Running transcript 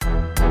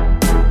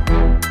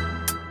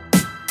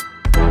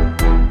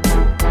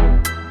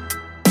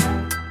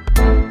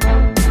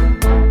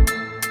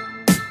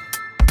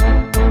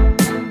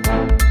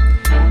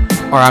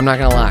Or I'm not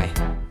going to lie.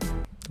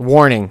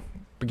 Warning,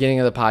 beginning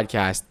of the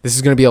podcast. This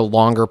is going to be a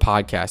longer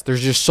podcast.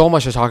 There's just so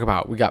much to talk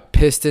about. We got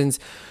Pistons.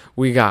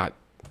 We got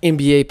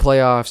NBA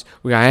playoffs.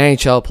 We got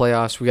NHL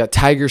playoffs. We got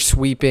Tigers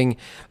sweeping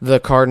the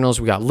Cardinals.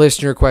 We got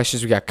listener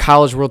questions. We got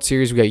College World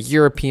Series. We got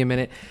European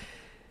Minute.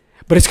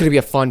 But it's going to be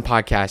a fun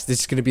podcast. This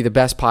is going to be the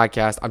best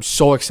podcast. I'm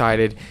so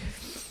excited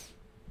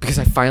because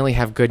I finally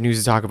have good news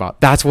to talk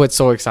about. That's what's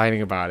so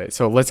exciting about it.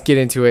 So let's get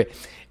into it.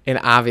 And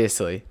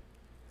obviously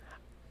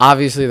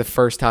the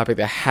first topic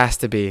that has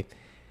to be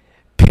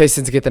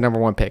Pistons get the number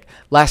one pick.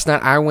 Last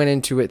night I went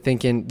into it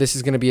thinking this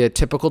is going to be a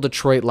typical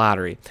Detroit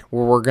lottery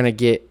where we're going to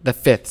get the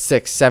 5th,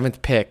 6th,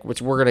 7th pick,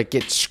 which we're going to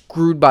get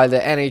screwed by the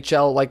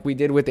NHL like we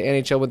did with the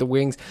NHL with the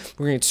Wings.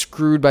 We're going to get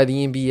screwed by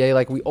the NBA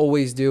like we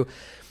always do.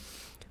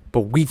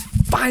 But we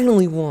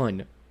finally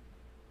won.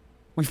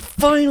 We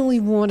finally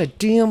won a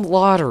damn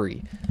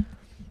lottery.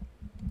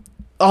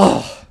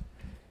 Oh,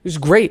 it was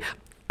great.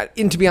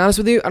 And to be honest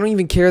with you, I don't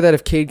even care that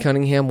if Cade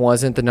Cunningham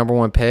wasn't the number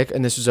one pick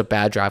and this was a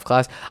bad draft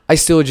class. I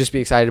still would just be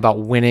excited about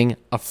winning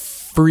a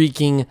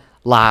freaking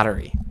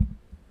lottery.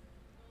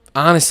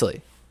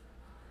 Honestly.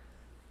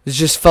 It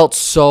just felt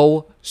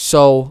so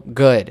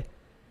good.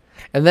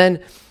 And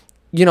then,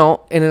 in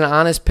an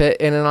honest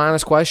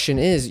question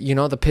is,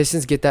 the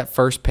Pistons get that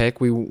first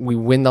pick. We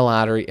win the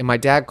lottery. And my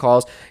dad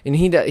calls, and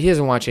he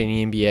doesn't watch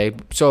any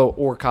NBA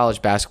or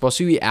college basketball.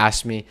 So he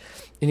asked me,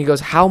 and he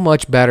goes, how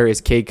much better is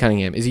Cade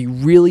Cunningham? Is he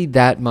really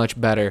that much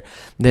better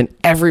than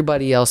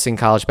everybody else in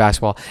college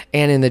basketball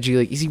and in the G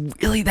League? Is he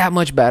really that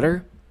much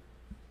better?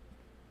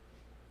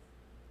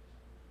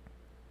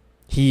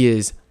 He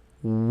is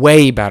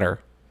way better.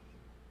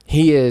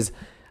 He is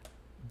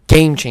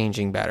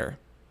game-changing better.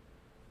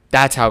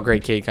 That's how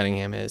great Cade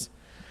Cunningham is.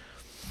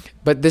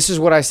 But this is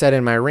what I said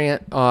in my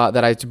rant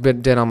that I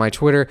did on my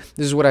Twitter.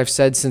 This is what I've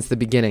said since the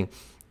beginning.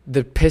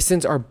 The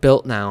Pistons are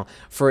built now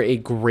for a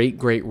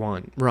great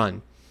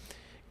run.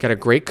 Got a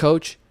great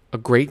coach, a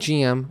great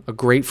GM, a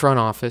great front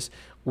office.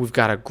 We've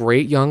got a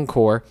great young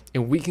core,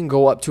 and we can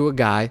go up to a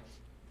guy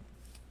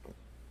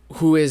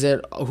who's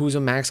a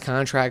max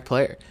contract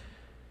player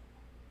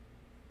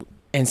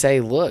and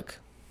say, look,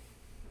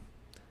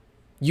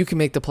 you can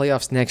make the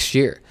playoffs next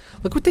year.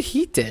 Look what the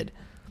Heat did.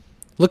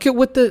 Look at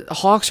what the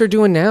Hawks are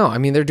doing now. I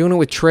mean, they're doing it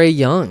with Trae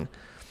Young.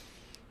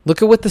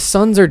 Look at what the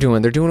Suns are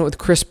doing. They're doing it with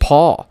Chris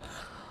Paul.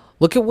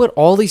 Look at what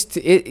all these...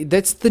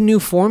 that's the new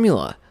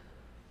formula.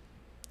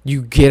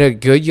 You get a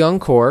good young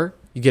core,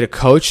 you get a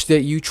coach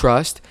that you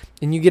trust,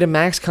 and you get a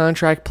max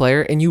contract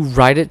player, and you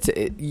write it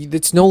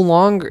it's no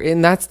longer...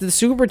 And that's the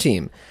super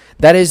team.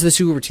 That is the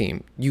super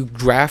team. You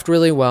draft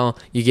really well,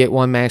 you get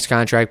one max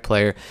contract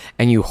player,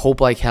 and you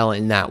hope like hell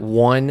in that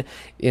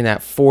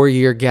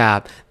 4-year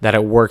gap that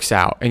it works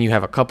out. And you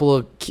have a couple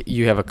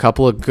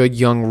of good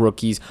young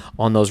rookies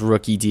on those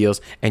rookie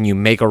deals, and you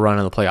make a run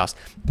in the playoffs.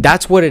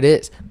 That's what it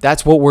is.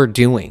 That's what we're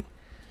doing.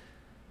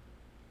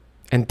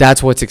 And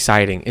that's what's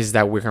exciting, is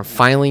that we're going to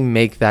finally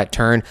make that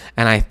turn.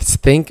 And I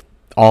think,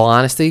 all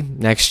honesty,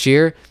 next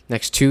year,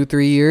 next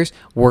 2-3 years,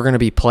 we're going to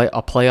be a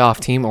playoff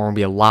team, or we're going to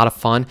be a lot of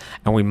fun,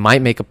 and we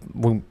might make a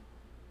run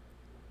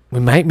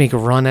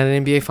at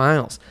an NBA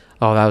Finals.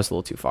 Oh, that was a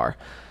little too far.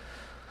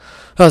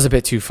 That was a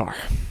bit too far.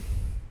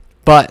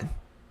 But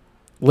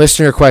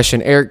listener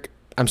question, Eric.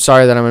 I'm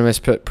sorry that I'm going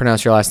to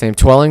mispronounce your last name.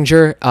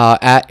 Twellinger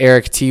at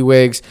Eric T.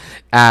 Wiggs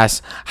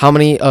asks, how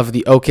many of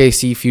the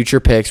OKC future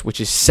picks, which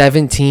is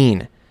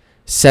 17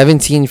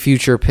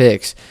 future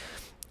picks,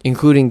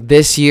 including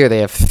this year, they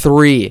have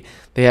 3.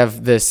 They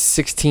have the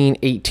 16,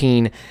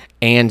 18,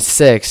 and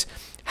 6.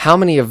 How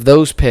many of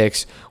those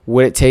picks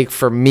would it take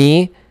for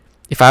me,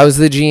 if I was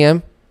the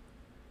GM,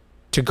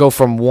 to go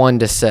from 1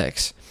 to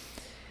 6?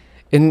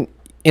 In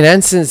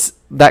essence,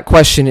 that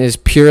question is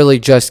purely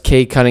just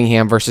Cade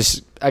Cunningham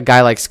versus a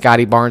guy like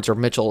Scotty Barnes or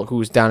Mitchell,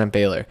 who's down in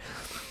Baylor.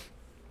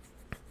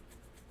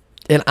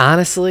 And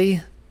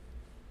honestly,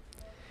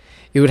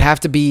 it would have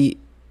to be,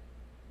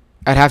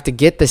 I'd have to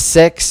get the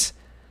 6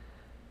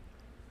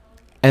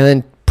 and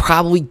then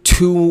probably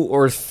 2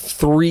 or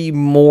 3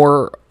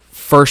 more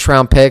first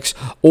round picks.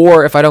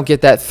 Or if I don't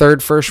get that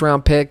third first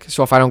round pick,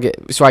 so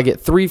I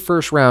get 3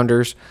 first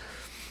rounders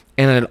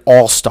and an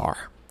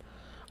all-star,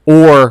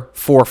 or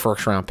 4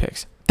 first round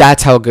picks.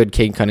 That's how good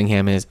Cade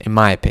Cunningham is, in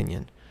my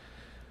opinion.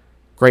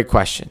 Great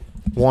question.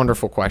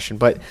 Wonderful question.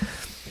 But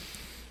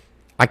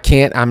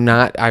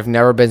I've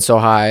never been so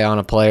high on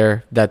a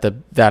player that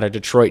a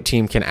Detroit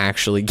team can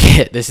actually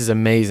get. This is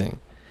amazing.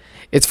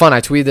 It's fun.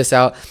 I tweeted this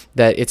out,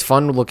 that it's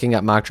fun looking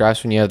at mock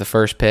drafts when you have the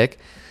first pick.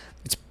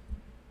 It's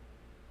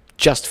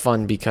just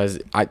fun because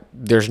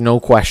there's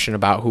no question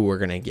about who we're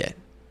going to get.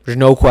 There's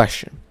no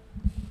question.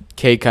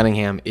 Cade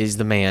Cunningham is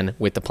the man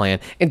with the plan.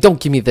 And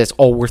don't give me this,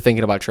 we're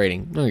thinking about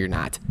trading. No, you're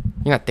not.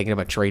 You're not thinking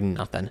about trading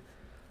nothing.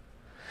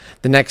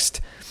 The next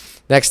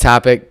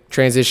topic,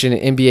 transition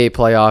NBA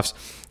playoffs.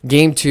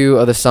 Game 2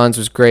 of the Suns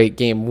was great.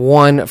 Game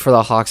 1 for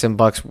the Hawks and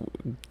Bucks,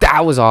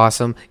 that was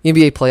awesome.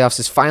 NBA playoffs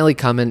is finally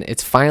coming.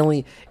 It's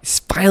finally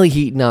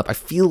heating up. I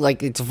feel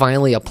like it's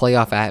finally a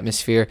playoff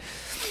atmosphere.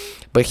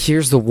 But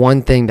here's the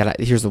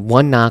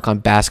one knock on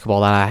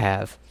basketball that I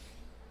have.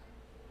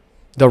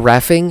 The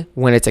reffing,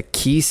 when it's a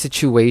key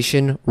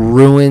situation,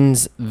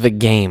 ruins the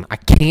game. I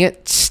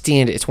can't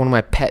stand it. It's one of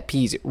my pet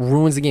peeves. It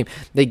ruins the game.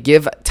 They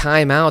give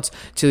timeouts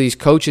to these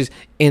coaches,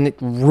 and it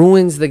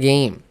ruins the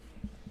game.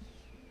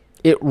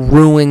 It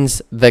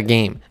ruins the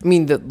game. I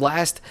mean, the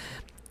last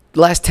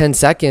 10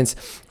 seconds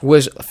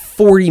was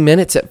 40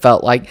 minutes, it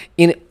felt like.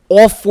 In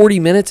all 40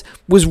 minutes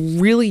was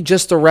really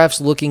just the refs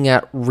looking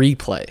at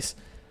replays.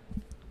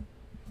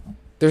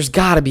 There's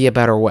got to be a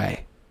better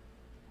way.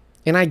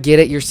 And I get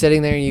it. You're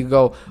sitting there and you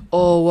go,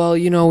 oh,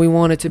 well, we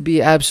want it to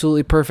be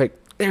absolutely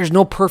perfect. There's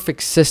no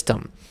perfect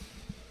system.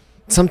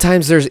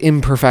 Sometimes there's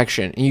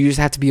imperfection, and you just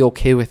have to be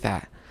okay with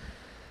that.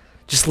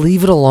 Just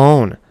leave it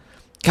alone.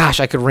 Gosh,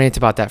 I could rant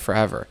about that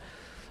forever.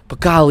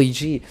 But golly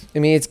gee,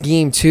 it's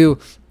game 2,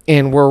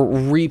 and we're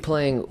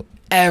replaying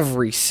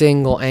every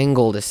single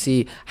angle to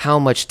see how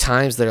much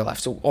time's there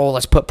left. So,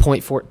 let's put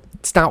point for it.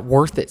 It's not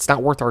worth it. It's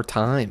not worth our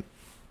time.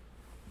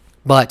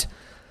 But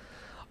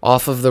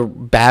off of the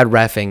bad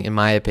reffing, in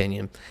my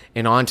opinion,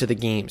 and on to the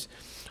games.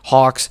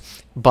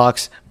 Hawks,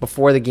 Bucks.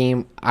 Before the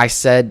game, I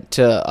said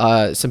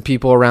to some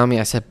people around me,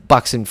 I said,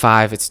 Bucks in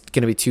 5. It's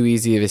going to be too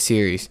easy of a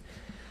series.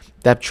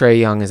 That Trae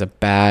Young is a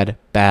bad,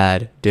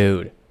 bad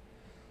dude.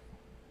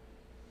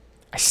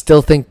 I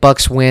still think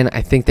Bucks win.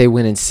 I think they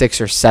win in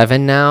 6 or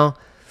 7 now.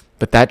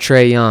 But that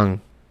Trae Young,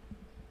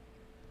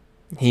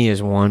 he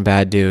is one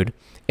bad dude.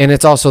 And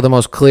it's also the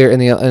most clear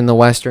in the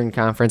Western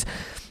Conference.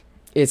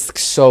 It's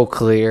so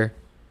clear.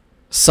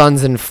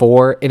 Suns in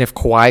 4, and if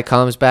Kawhi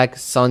comes back,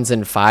 Suns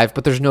in 5.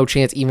 But there's no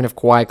chance, even if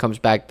Kawhi comes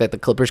back, that the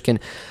Clippers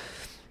can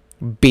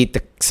beat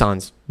the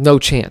Suns. No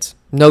chance.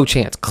 No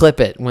chance.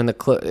 Clip it when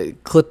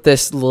clip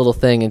this little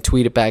thing and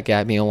tweet it back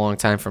at me a long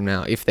time from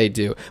now if they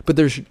do. But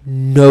there's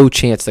no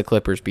chance the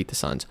Clippers beat the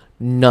Suns.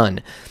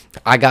 None.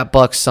 I got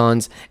Bucks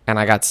Suns, and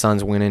I got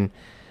Suns winning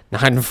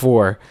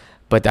 9-4.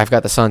 But I've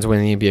got the Suns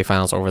winning the NBA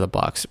Finals over the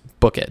Bucks.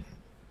 Book it.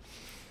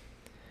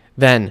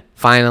 Then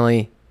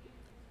finally,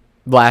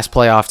 last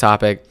playoff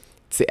topic.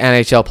 It's the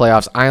NHL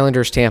playoffs.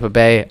 Islanders, Tampa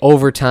Bay,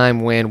 overtime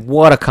win.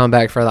 What a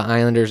comeback for the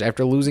Islanders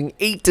after losing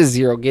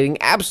 8-0,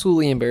 getting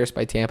absolutely embarrassed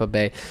by Tampa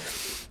Bay.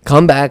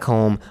 Come back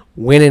home,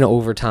 win in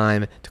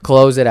overtime to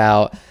close it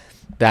out.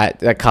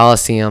 That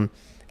Coliseum.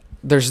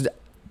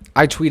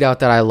 I tweet out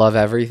that I love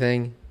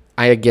everything.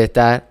 I get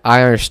that.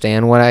 I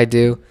understand what I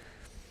do.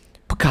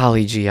 But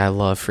golly gee, I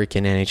love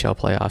freaking NHL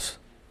playoffs.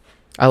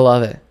 I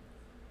love it.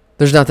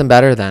 There's nothing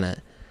better than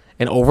it.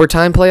 And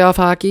overtime playoff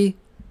hockey,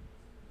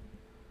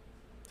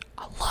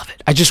 love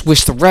it. I just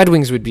wish the Red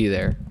Wings would be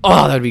there.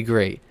 Oh, that would be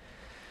great.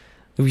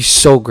 It would be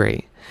so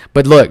great.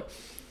 But look,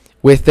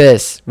 with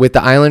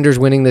the Islanders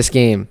winning this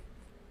game,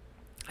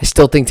 I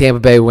still think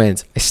Tampa Bay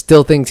wins. I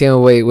still think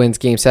Tampa Bay wins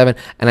Game 7,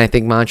 and I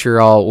think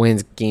Montreal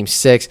wins Game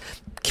 6.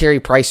 Carey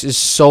Price is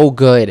so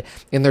good,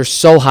 and they're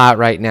so hot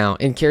right now.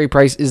 And Carey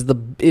Price is the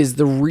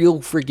real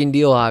freaking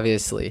deal,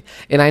 obviously.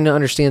 And I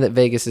understand that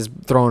Vegas is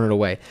throwing it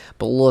away.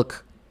 But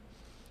look,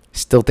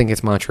 still think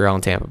it's Montreal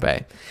and Tampa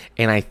Bay.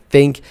 And I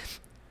think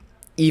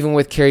even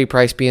with Carey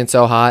Price being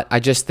so hot,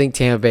 I just think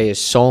Tampa Bay is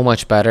so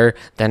much better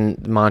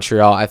than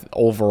Montreal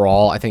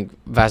overall. I think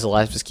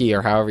Vasilevsky,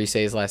 or however you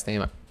say his last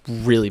name, I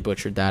really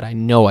butchered that. I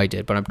know I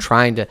did, but I'm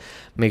trying to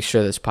make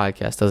sure this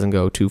podcast doesn't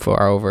go too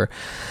far over.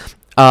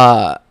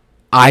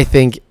 I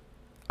think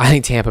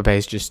Tampa Bay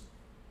is just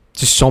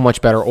so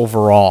much better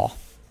overall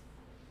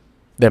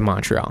than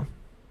Montreal.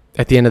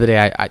 At the end of the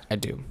day, I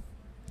do.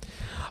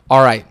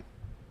 All right.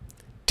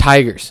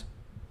 Tigers.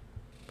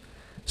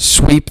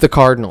 Sweep the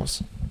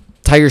Cardinals.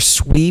 Tigers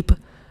sweep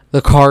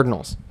the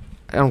Cardinals.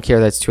 I don't care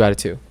that's 2 out of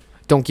 2.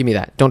 Don't give me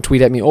that. Don't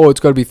tweet at me, oh,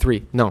 it's got to be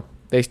 3. No.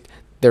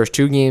 There's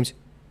 2 games.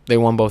 They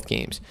won both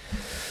games.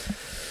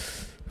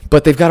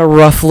 But they've got a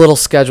rough little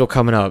schedule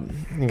coming up.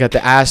 They got the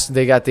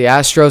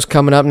Astros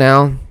coming up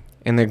now,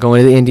 and they're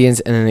going to the Indians,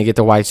 and then they get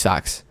the White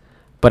Sox.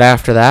 But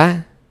after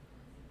that,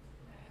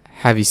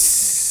 have you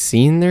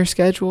seen their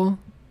schedule?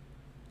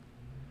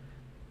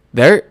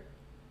 They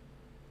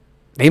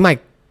might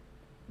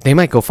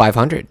go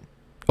 500.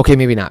 Okay,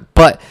 maybe not.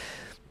 But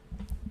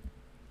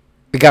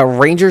they got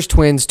Rangers,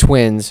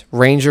 Twins,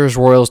 Rangers,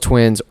 Royals,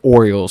 Twins,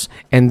 Orioles.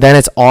 And then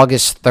it's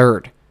August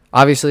 3rd.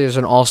 Obviously, there's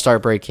an all-star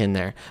break in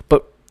there.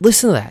 But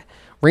listen to that.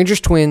 Rangers,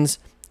 Twins,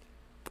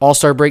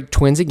 all-star break,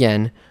 Twins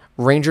again.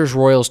 Rangers,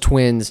 Royals,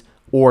 Twins,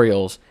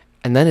 Orioles.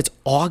 And then it's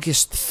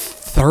August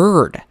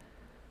 3rd.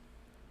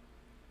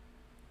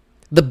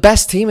 The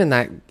best team in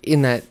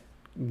that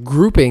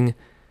grouping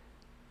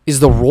is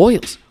the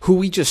Royals, who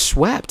we just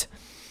swept.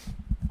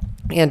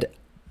 And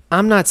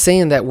I'm not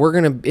saying that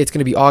it's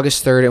gonna be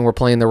August 3rd and we're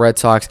playing the Red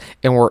Sox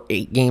and we're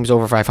 8 games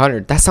over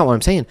 500. That's not what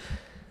I'm saying.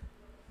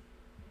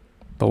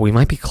 But we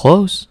might be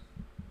close.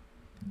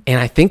 And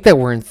I think that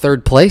we're in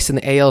 3rd place in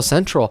the AL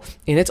Central,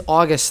 and it's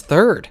August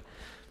 3rd.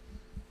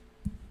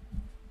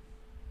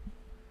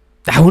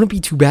 That wouldn't be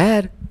too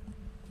bad.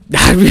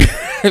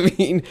 I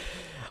mean,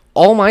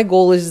 all my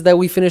goal is that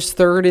we finish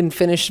 3rd I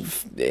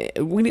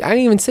didn't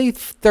even say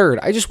 3rd.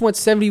 I just want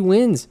 70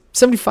 wins,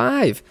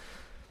 75.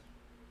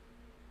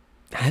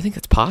 I think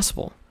it's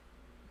possible.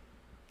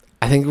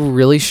 I think we're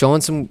really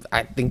showing some.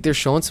 I think they're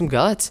showing some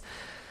guts.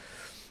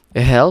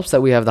 It helps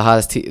that we have the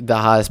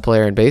hottest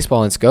player in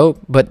baseball in Scope.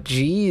 But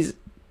geez,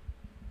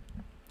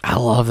 I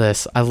love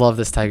this. I love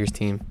this Tigers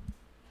team.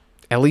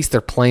 At least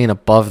they're playing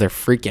above their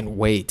freaking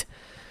weight.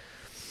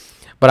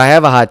 But I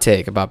have a hot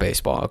take about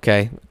baseball.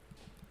 Okay,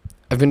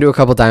 I've been to a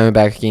couple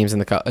Diamondback games in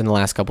the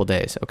last couple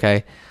days.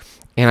 Okay,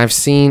 and I've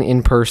seen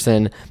in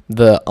person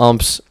the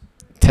umps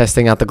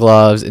testing out the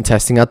gloves and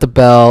testing out the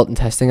belt and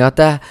testing out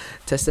the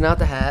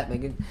hat,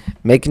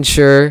 making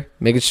sure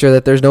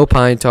that there's no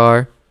pine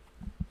tar.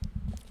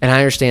 And I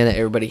understand that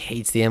everybody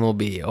hates the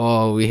MLB.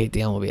 Oh, we hate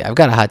the MLB. I've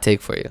got a hot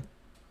take for you.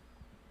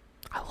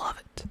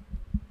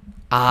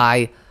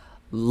 I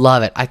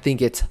love it. I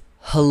think it's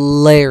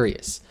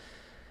hilarious.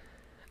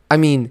 I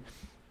mean,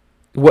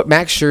 what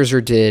Max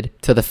Scherzer did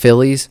to the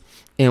Phillies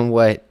and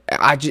what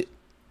I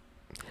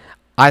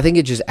think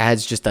it just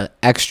adds just an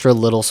extra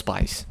little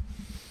spice.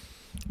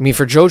 I mean,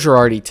 for Joe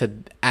Girardi to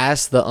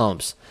ask the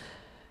umps,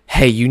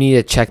 hey, you need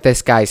to check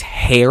this guy's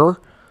hair?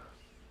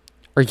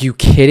 Are you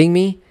kidding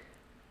me?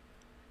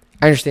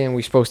 I understand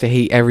we're supposed to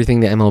hate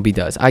everything the MLB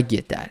does. I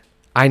get that.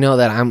 I know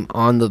that I'm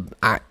on the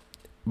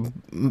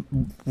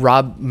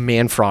Rob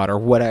Manfred or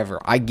whatever.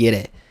 I get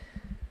it.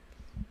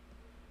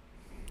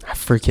 I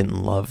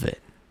freaking love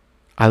it.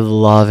 I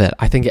love it.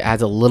 I think it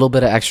adds a little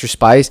bit of extra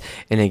spice,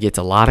 and it gets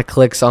a lot of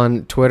clicks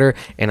on Twitter,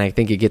 and I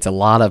think it gets a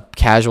lot of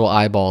casual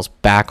eyeballs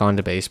back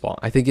onto baseball.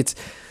 I think it's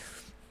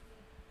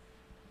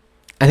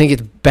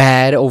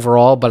bad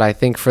overall, but I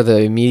think for the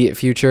immediate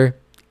future,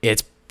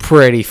 it's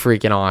pretty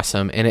freaking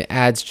awesome, and it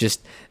adds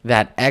just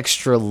that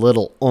extra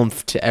little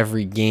oomph to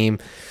every game.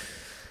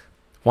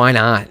 Why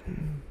not?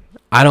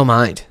 I don't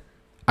mind.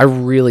 I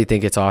really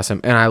think it's awesome,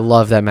 and I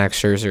love that Max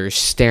Scherzer is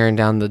staring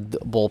down the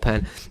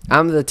bullpen.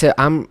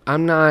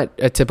 I'm not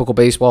a typical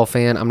baseball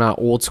fan. I'm not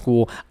old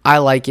school. I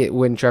like it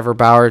when Trevor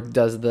Bauer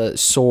does the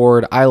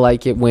sword. I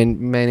like it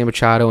when Manny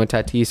Machado and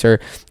Tatis are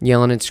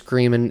yelling and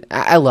screaming.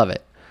 I love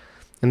it,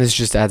 and this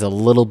just adds a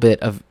little bit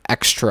of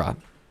extra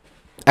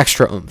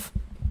oomph.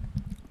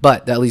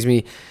 But that leads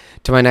me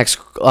to my next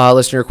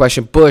listener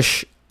question.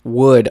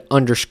 Bushwood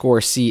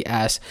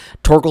 _CS.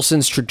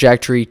 Torkelson's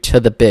trajectory to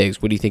the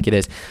bigs. What do you think it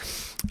is?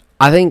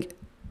 I think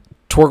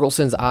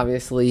Torkelson's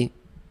obviously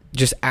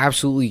just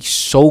absolutely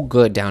so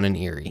good down in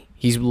Erie.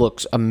 He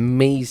looks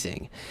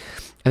amazing.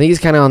 I think he's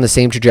kind of on the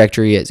same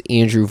trajectory as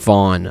Andrew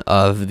Vaughn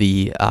of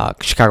the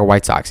Chicago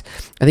White Sox.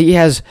 I think he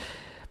has,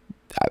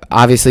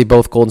 obviously,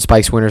 both Golden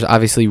Spikes winners,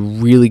 obviously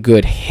really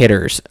good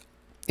hitters.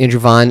 Andrew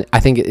Vaughn, I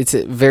think it's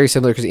very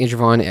similar because Andrew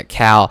Vaughn at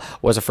Cal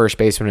was a first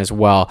baseman as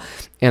well.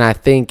 And I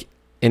think,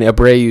 and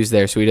Abreu's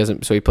there, so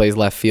he plays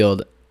left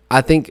field.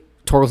 I think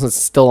Torkelson's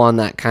still on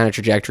that kind of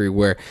trajectory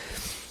where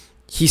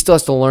he still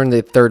has to learn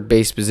the third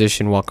base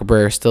position while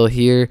Cabrera's still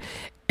here.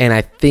 And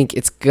I think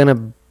it's going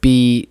to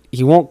be,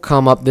 he won't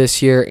come up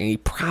this year, and he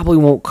probably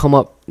won't come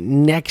up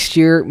next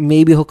year.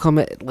 Maybe he'll come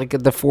at like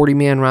the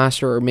 40-man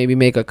roster or maybe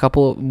make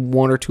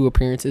one or two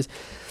appearances.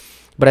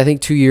 But I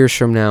think 2 years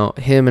from now,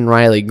 him and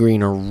Riley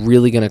Green are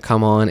really going to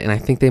come on, and I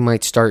think they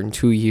might start in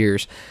 2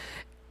 years.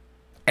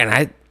 And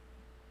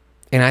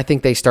I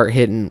think they start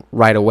hitting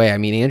right away. I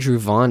mean, Andrew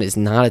Vaughn is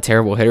not a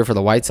terrible hitter for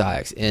the White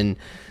Sox, and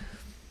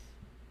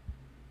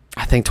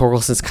I think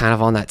Torkelson's kind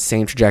of on that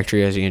same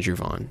trajectory as Andrew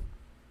Vaughn.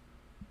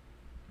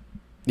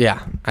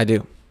 Yeah, I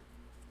do.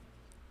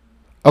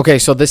 Okay,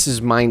 so this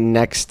is my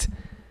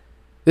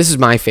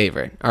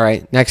favorite, all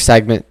right? Next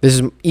segment. This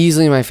is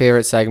easily my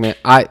favorite segment.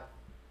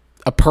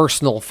 A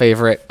personal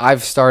favorite.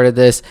 I've started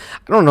this.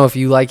 I don't know if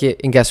you like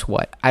it, and guess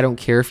what? I don't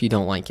care if you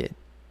don't like it.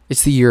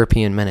 It's the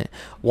European Minute.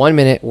 1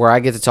 minute where I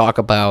get to talk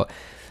about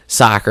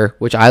soccer,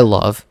 which I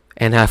love,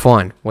 and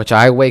F1, which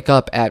I wake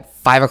up at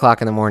 5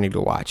 o'clock in the morning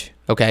to watch.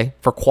 Okay?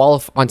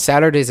 On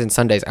Saturdays and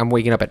Sundays, I'm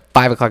waking up at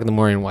 5 o'clock in the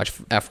morning to watch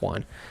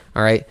F1.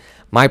 All right?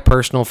 My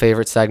personal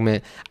favorite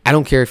segment. I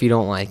don't care if you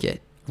don't like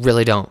it.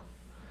 Really don't.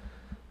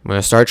 I'm going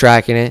to start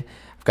tracking it.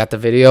 I've got the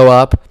video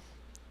up.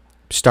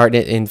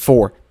 Starting it in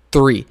 4,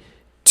 3,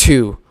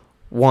 2,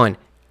 1.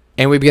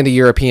 And we begin the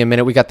European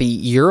Minute. We got the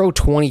Euro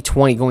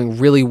 2020 going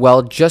really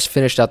well. Just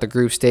finished out the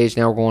group stage.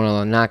 Now we're going on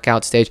the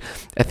knockout stage.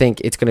 I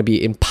think it's going to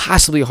be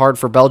impossibly hard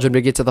for Belgium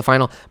to get to the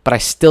final, but I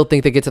still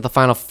think they get to the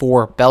Final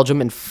Four.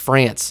 Belgium and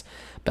France.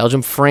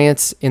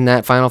 France in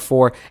that Final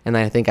Four, and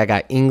then I think I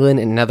got England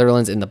and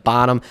Netherlands in the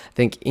bottom. I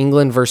think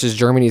England versus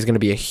Germany is going to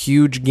be a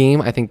huge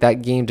game. I think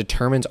that game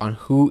determines on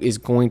who is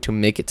going to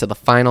make it to the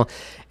final,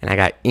 and I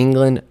got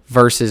England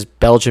versus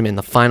Belgium in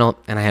the final,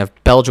 and I have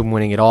Belgium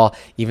winning it all,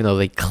 even though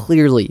they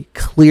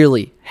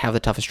clearly have the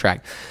toughest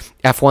track.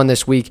 F1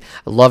 this week,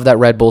 I love that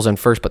Red Bull's in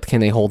first, but can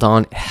they hold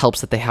on? It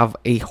helps that they have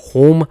a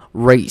home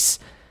race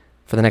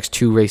for the next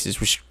 2 races,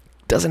 which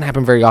doesn't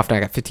happen very often. I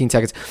got 15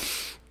 seconds.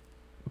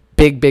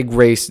 Big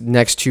race,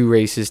 next 2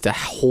 races to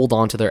hold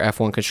on to their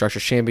F1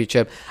 Constructors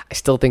Championship. I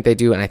still think they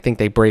do, and I think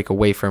they break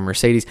away from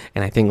Mercedes,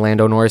 and I think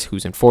Lando Norris,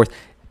 who's in 4th,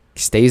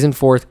 stays in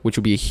 4th, which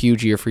would be a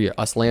huge year for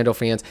us Lando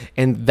fans,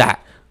 and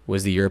that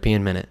was the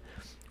European Minute.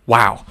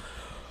 Wow.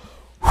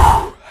 Whew.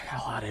 I got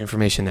A lot of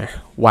information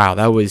there. Wow,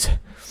 that was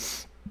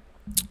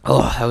a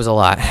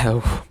lot.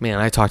 Oh, man,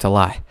 I talked a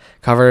lot.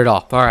 Covered it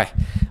all. All right.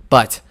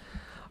 But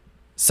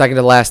second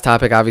to last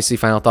topic, obviously,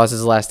 final thoughts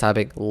is the last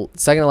topic.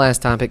 Second to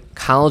last topic,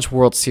 College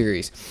World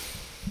Series.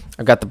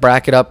 I've got the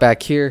bracket up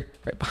back here,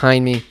 right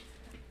behind me.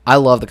 I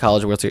love the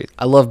College World Series.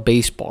 I love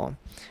baseball.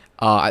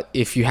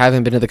 If you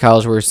haven't been to the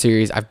College World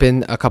Series, I've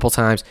been a couple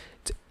times.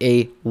 It's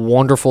a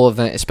wonderful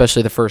event,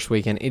 especially the first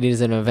weekend. It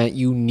is an event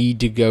you need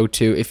to go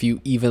to if you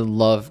even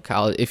love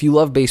college. If you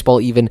love baseball,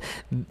 even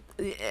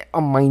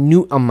a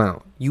minute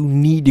amount, you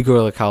need to go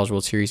to the College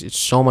World Series. It's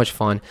so much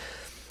fun,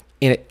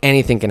 and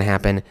anything can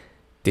happen.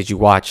 Did you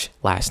watch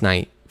last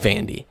night,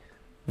 Vandy?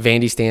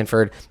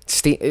 Stanford.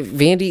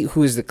 Vandy,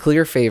 who is the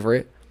clear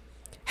favorite,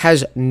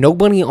 has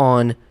nobody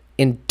on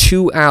and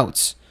 2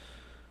 outs.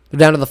 They're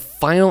down to the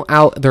final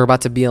out. They're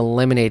about to be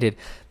eliminated.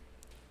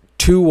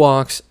 2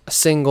 walks, a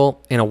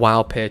single, and a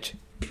wild pitch.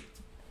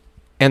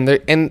 And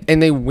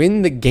they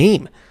win the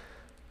game.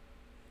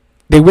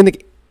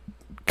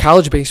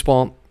 College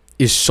baseball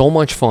is so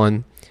much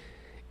fun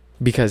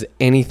because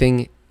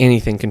anything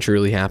can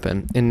truly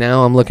happen. And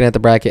now I'm looking at the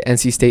bracket.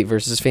 NC State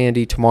versus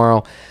Vandy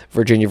tomorrow.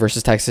 Virginia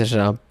versus Texas in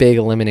a big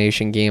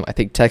elimination game. I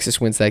think Texas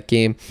wins that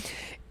game.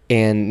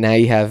 And now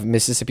you have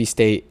Mississippi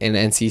State and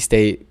NC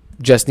State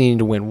just needing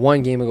to win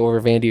one game over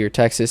Vandy or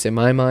Texas. In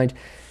my mind,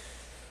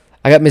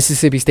 I got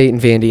Mississippi State and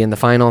Vandy in the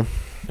final.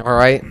 All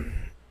right.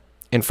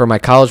 And for my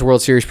College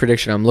World Series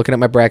prediction, I'm looking at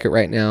my bracket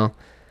right now.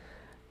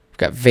 I've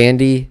got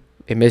Vandy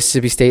and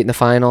Mississippi State in the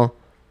final.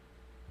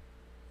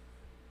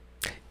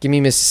 Give me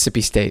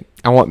Mississippi State.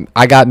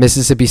 I got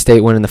Mississippi State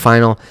winning the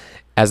final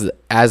as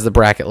the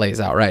bracket lays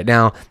out right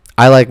now.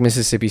 I like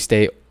Mississippi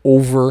State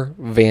over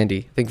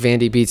Vandy. I think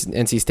Vandy beats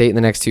NC State in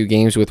the next 2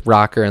 games with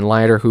Rocker and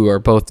Leiter, who are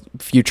both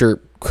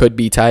future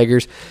could-be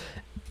Tigers.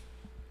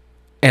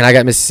 And I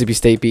got Mississippi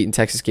State beating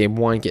Texas game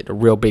 1, getting a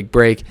real big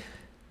break,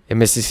 and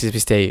Mississippi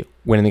State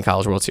winning the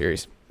College World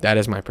Series. That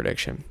is my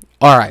prediction.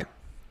 All right.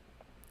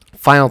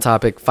 Final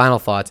topic, final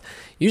thoughts.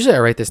 Usually I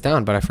write this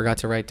down, but I forgot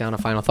to write down a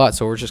final thought,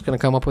 so we're just going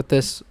to come up with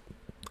this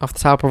off the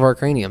top of our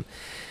cranium.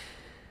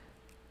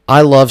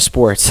 I love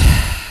sports.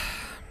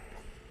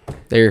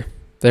 There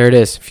it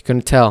is, if you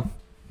couldn't tell.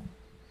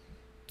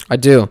 I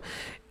do.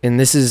 And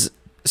this is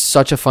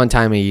such a fun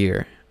time of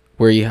year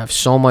where you have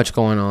so much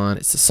going on.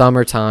 It's the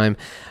summertime.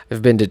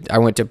 I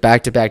went to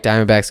back-to-back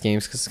Diamondbacks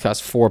games because it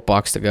costs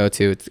 $4 to go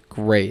to. It's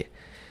great.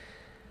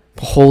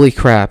 But holy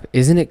crap,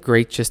 isn't it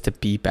great just to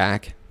be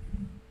back?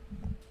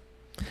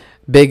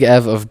 Big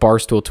Ev of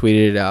Barstool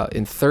tweeted it out.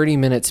 In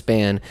 30-minute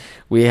span,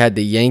 we had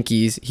the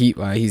Yankees. He's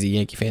a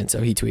Yankee fan,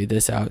 so he tweeted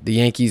this out. The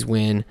Yankees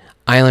win,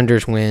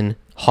 Islanders win,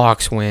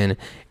 Hawks win,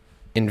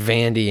 and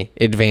Vandy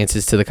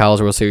advances to the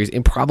College World Series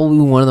in probably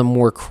one of the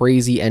more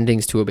crazy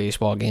endings to a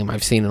baseball game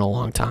I've seen in a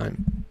long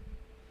time.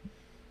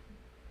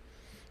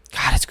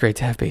 God, it's great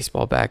to have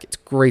baseball back. It's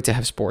great to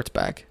have sports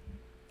back.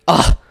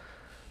 It's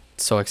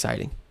so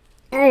exciting.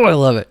 Oh, I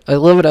love it. I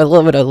love it. I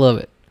love it. I love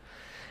it.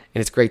 And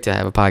it's great to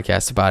have a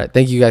podcast about it.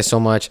 Thank you guys so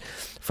much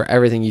for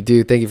everything you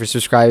do. Thank you for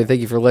subscribing. Thank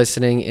you for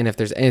listening. And if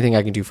there's anything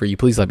I can do for you,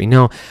 please let me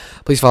know.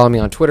 Please follow me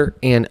on Twitter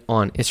and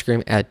on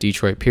Instagram at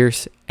Detroit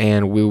Pierce.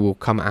 And we will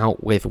come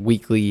out with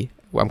weekly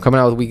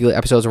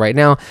episodes right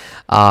now.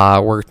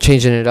 We're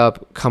changing it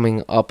up,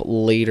 coming up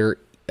later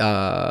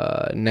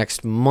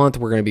next month.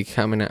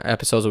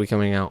 Episodes will be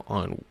coming out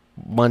on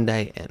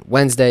Monday and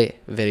Wednesday,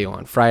 video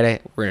on Friday.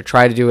 We're going to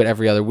try to do it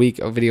every other week,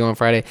 a video on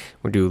Friday.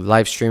 We'll do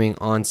live streaming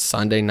on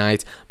Sunday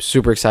nights. I'm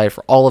super excited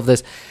for all of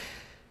this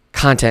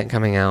content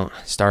coming out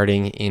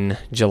starting in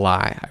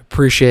July. I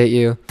appreciate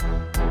you.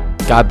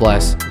 God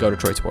bless. Go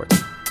Detroit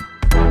Sports.